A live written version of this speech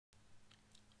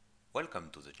Welcome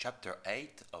to the Chapter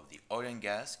 8 of the Oil and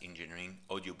Gas Engineering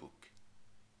audiobook.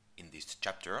 In this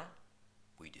chapter,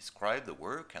 we describe the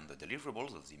work and the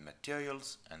deliverables of the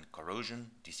Materials and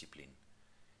Corrosion discipline.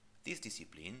 This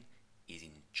discipline is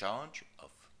in charge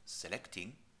of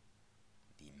selecting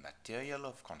the material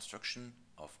of construction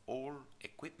of all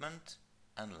equipment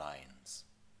and lines.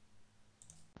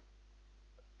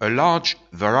 A large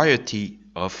variety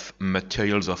of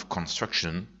materials of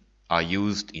construction are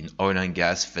used in oil and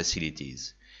gas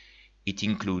facilities. It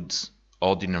includes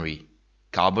ordinary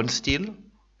carbon steel,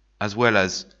 as well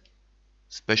as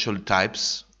special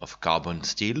types of carbon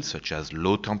steel, such as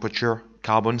low temperature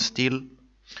carbon steel.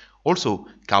 Also,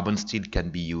 carbon steel can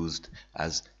be used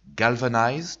as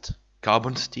galvanized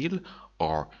carbon steel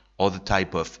or other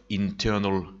type of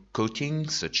internal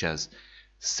coatings, such as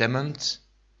cement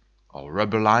or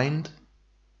rubber lined.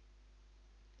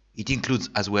 It includes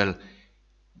as well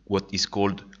what is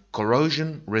called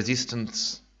corrosion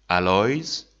resistance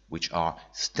alloys, which are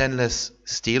stainless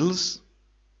steels,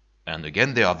 and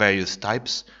again there are various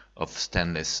types of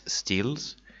stainless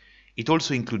steels. It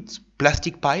also includes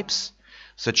plastic pipes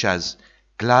such as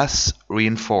glass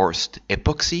reinforced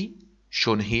epoxy,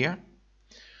 shown here,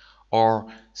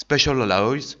 or special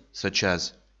alloys such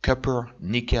as copper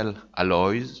nickel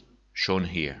alloys, shown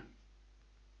here.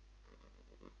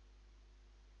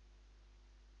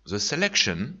 The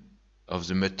selection of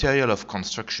the material of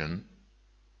construction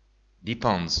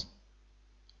depends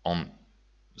on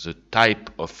the type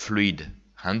of fluid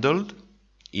handled,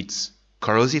 its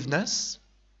corrosiveness,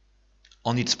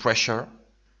 on its pressure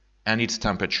and its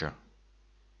temperature.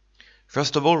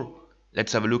 First of all,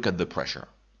 let's have a look at the pressure.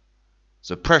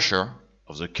 The pressure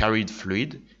of the carried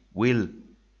fluid will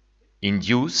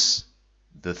induce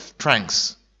the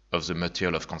strength of the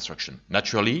material of construction.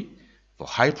 Naturally, for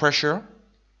high pressure,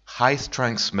 high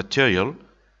strength material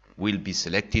will be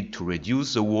selected to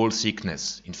reduce the wall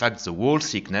thickness. In fact, the wall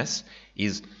thickness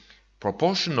is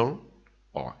proportional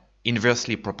or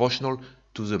inversely proportional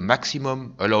to the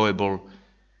maximum allowable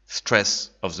stress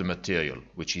of the material,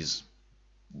 which is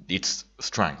its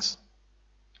strength.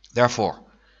 Therefore,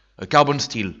 a carbon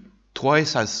steel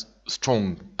twice as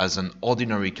strong as an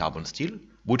ordinary carbon steel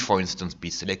would, for instance,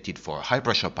 be selected for a high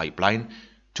pressure pipeline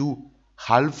to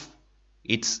halve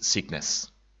its thickness.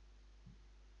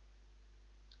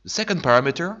 The second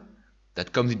parameter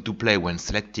that comes into play when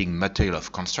selecting material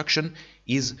of construction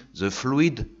is the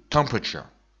fluid temperature.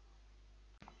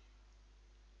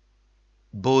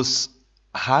 Both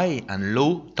high and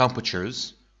low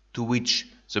temperatures to which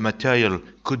the material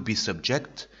could be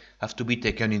subject have to be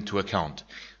taken into account.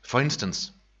 For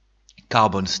instance,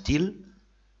 carbon steel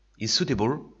is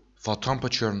suitable for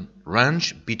temperature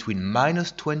range between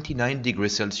 -29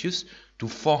 degrees Celsius to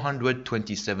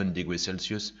 427 degrees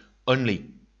Celsius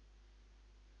only.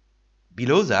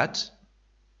 Below that,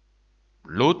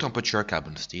 low temperature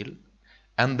carbon steel,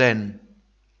 and then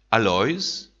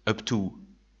alloys up to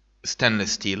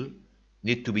stainless steel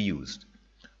need to be used.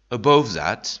 Above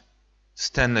that,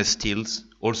 stainless steels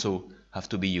also have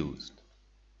to be used.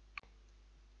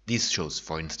 This shows,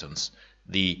 for instance,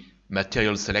 the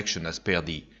material selection as per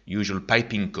the usual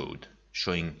piping code,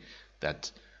 showing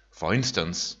that, for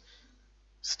instance,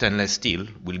 stainless steel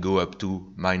will go up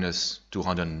to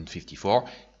 -254.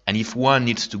 And if one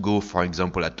needs to go, for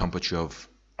example, at temperature of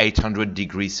 800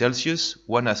 degrees Celsius,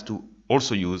 one has to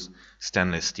also use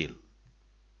stainless steel.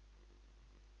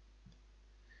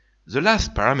 The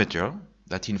last parameter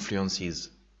that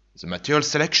influences the material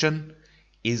selection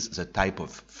is the type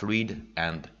of fluid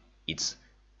and its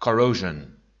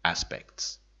corrosion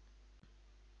aspects.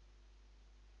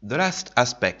 The last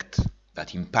aspect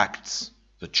that impacts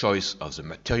the choice of the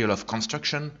material of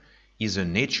construction is the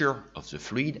nature of the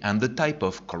fluid and the type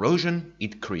of corrosion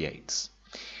it creates.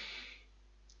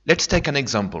 Let's take an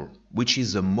example, which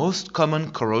is the most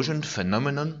common corrosion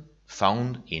phenomenon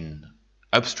found in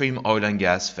upstream oil and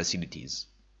gas facilities.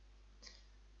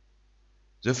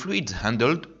 The fluids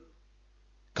handled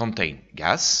contain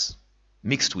gas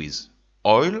mixed with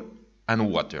oil and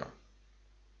water.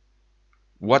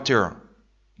 Water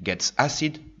gets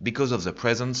acid because of the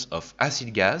presence of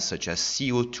acid gas such as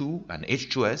CO2 and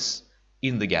H2S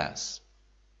in the gas.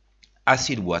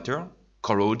 Acid water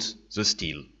corrodes the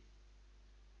steel.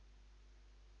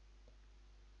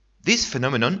 This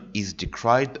phenomenon is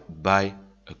described by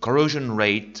a corrosion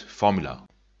rate formula.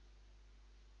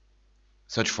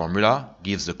 Such formula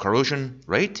gives the corrosion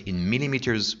rate in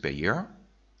millimeters per year,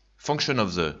 function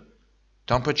of the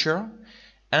temperature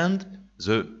and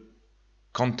the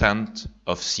content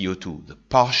of CO2, the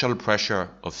partial pressure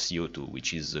of CO2,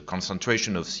 which is the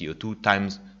concentration of CO2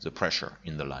 times the pressure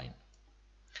in the line.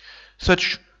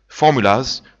 Such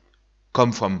formulas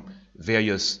come from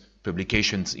various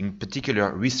publications, in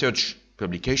particular research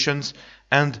publications,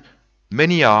 and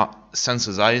many are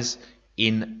synthesized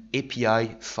in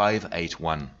API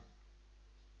 581.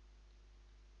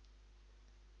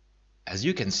 As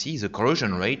you can see, the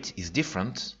corrosion rate is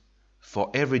different for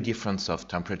every difference of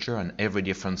temperature and every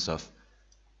difference of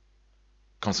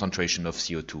concentration of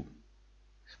CO2.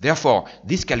 Therefore,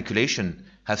 this calculation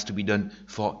has to be done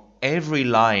for every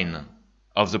line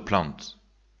of the plant.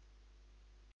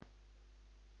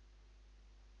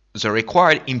 The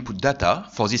required input data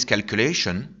for this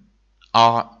calculation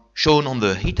are shown on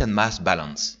the heat and mass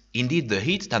balance. Indeed, the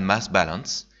heat and mass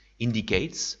balance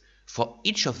indicates for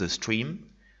each of the stream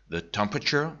the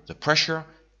temperature, the pressure,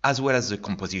 as well as the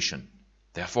composition.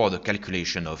 Therefore, the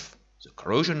calculation of the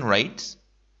corrosion rate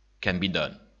can be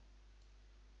done.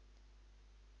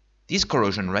 This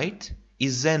corrosion rate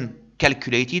is then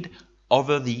calculated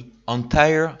over the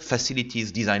entire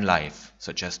facility's design life,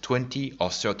 such as 20 or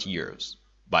 30 years,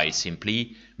 by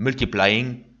simply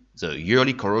multiplying the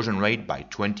yearly corrosion rate by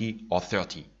 20 or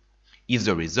 30. If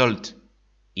the result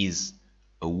is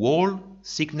a wall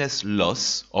thickness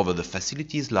loss over the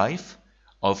facility's life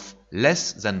of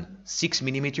less than 6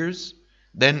 millimeters,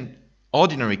 then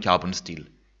ordinary carbon steel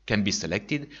can be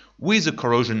selected with a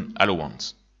corrosion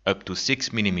allowance up to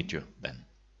 6 millimeters then.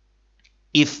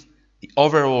 If the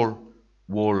overall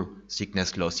wall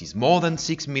thickness loss is more than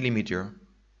 6 millimeters,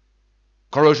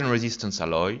 corrosion resistance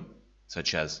alloy,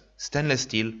 such as stainless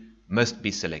steel, must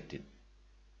be selected.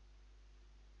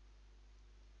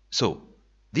 So,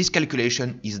 this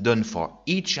calculation is done for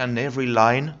each and every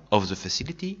line of the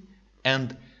facility,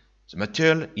 and the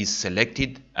material is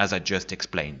selected as I just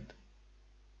explained.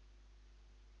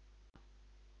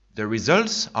 The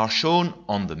results are shown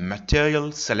on the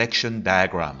material selection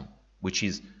diagram, which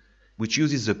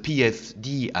uses the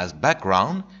PFD as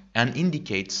background and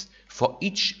indicates for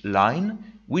each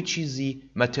line which is the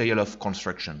material of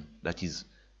construction that is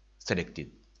selected.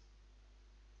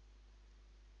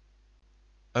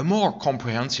 A more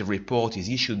comprehensive report is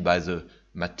issued by the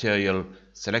Material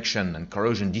Selection and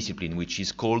Corrosion discipline, which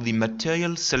is called the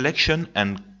Material Selection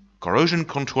and Corrosion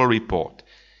Control Report.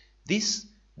 This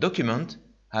document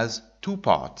has two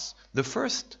parts. The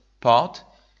first part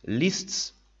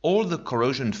lists all the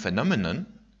corrosion phenomenon,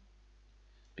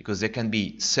 because there can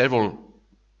be several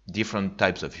different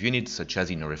types of units, such as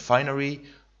in a refinery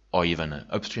or even an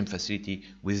upstream facility,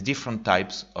 with different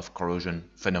types of corrosion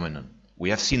phenomenon. We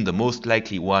have seen the most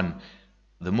likely one,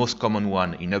 the most common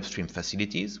one in upstream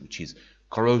facilities, which is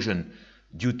corrosion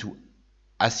due to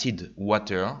acid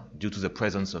water due to the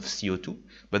presence of CO2,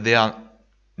 but there are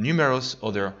numerous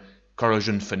other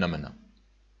corrosion phenomena.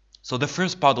 So the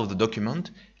first part of the document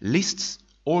lists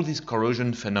all these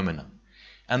corrosion phenomena.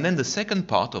 And then the second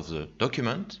part of the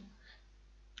document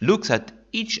looks at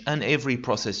each and every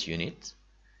process unit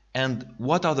and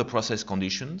what are the process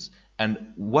conditions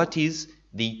and what is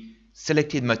the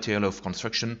selected material of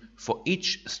construction for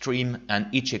each stream and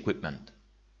each equipment.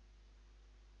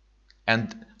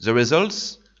 And the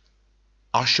results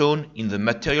are shown in the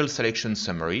material selection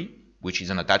summary, which is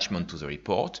an attachment to the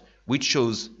report, which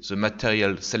shows the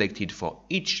material selected for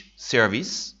each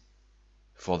service,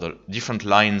 for the different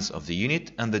lines of the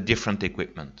unit and the different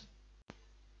equipment.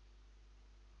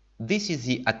 This is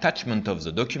the attachment of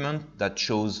the document that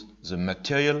shows the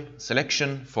material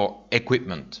selection for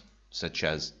equipment, such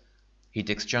as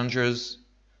heat exchangers,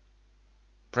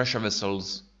 pressure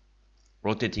vessels,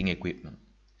 rotating equipment.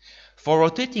 For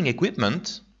rotating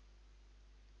equipment,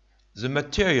 the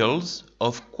materials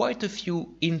of quite a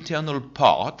few internal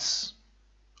parts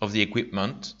of the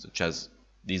equipment, such as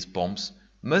these pumps,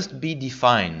 must be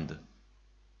defined.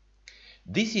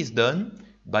 This is done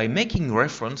by making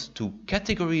reference to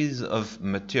categories of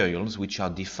materials which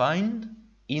are defined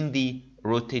in the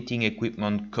rotating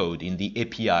equipment code, in the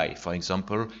API, for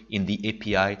example, in the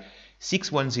API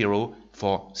 610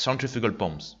 for centrifugal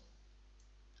pumps.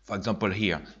 For example,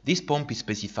 here, this pump is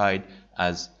specified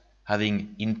as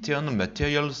having internal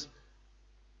materials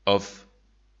of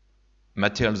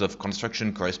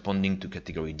construction corresponding to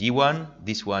category D1,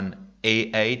 this one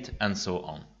A8, and so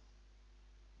on.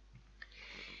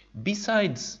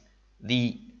 Besides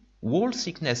the wall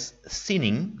thickness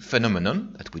thinning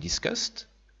phenomenon that we discussed,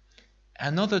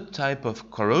 another type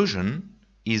of corrosion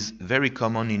is very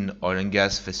common in oil and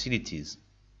gas facilities.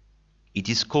 It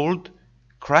is called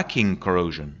cracking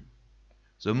corrosion.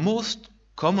 The most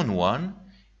common one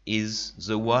is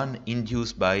the one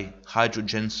induced by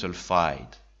hydrogen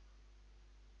sulfide.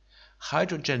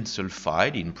 Hydrogen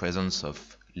sulfide, in presence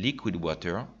of liquid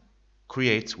water,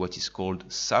 creates what is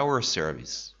called sour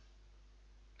service.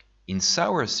 in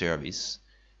sour service,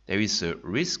 there is a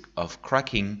risk of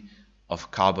cracking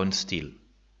of carbon steel.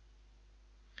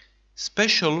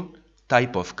 Special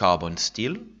type of carbon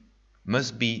steel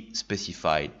must be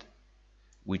specified,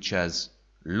 which has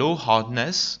low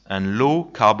hardness and low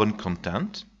carbon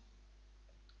content,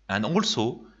 and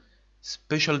also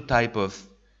special type of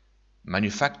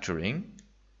manufacturing,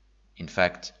 in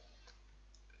fact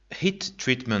heat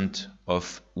treatment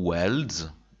of welds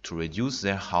to reduce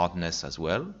their hardness as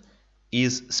well,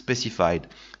 is specified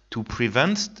to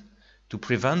prevent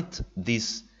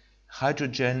this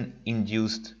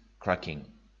hydrogen-induced cracking.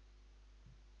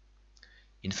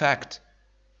 In fact,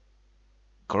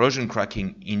 corrosion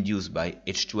cracking induced by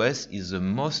H2S is the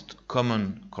most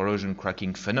common corrosion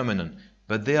cracking phenomenon,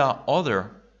 but there are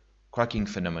other cracking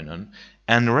phenomena,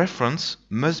 and reference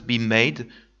must be made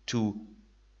to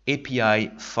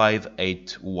API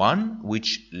 581,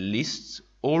 which lists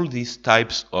all these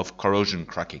types of corrosion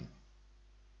cracking.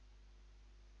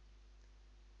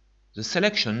 The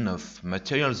selection of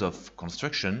materials of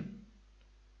construction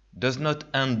does not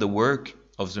end the work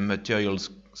of the materials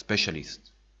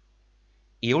specialist.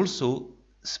 He also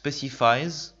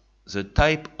specifies the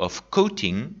type of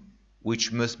coating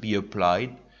which must be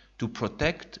applied to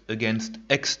protect against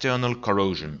external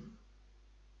corrosion.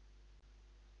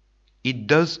 It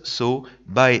does so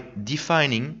by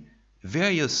defining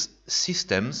various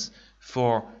systems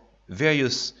for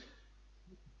various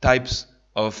types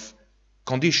of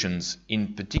conditions,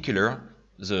 in particular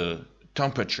the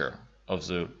temperature of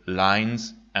the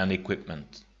lines and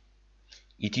equipment.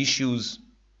 It issues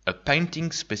a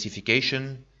painting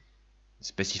specification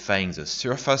specifying the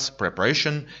surface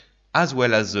preparation as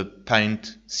well as the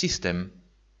paint system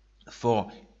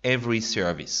for every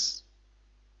service.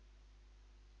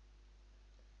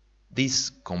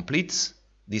 This completes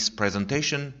this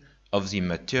presentation of the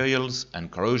materials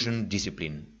and corrosion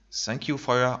discipline. Thank you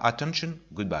for your attention.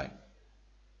 Goodbye.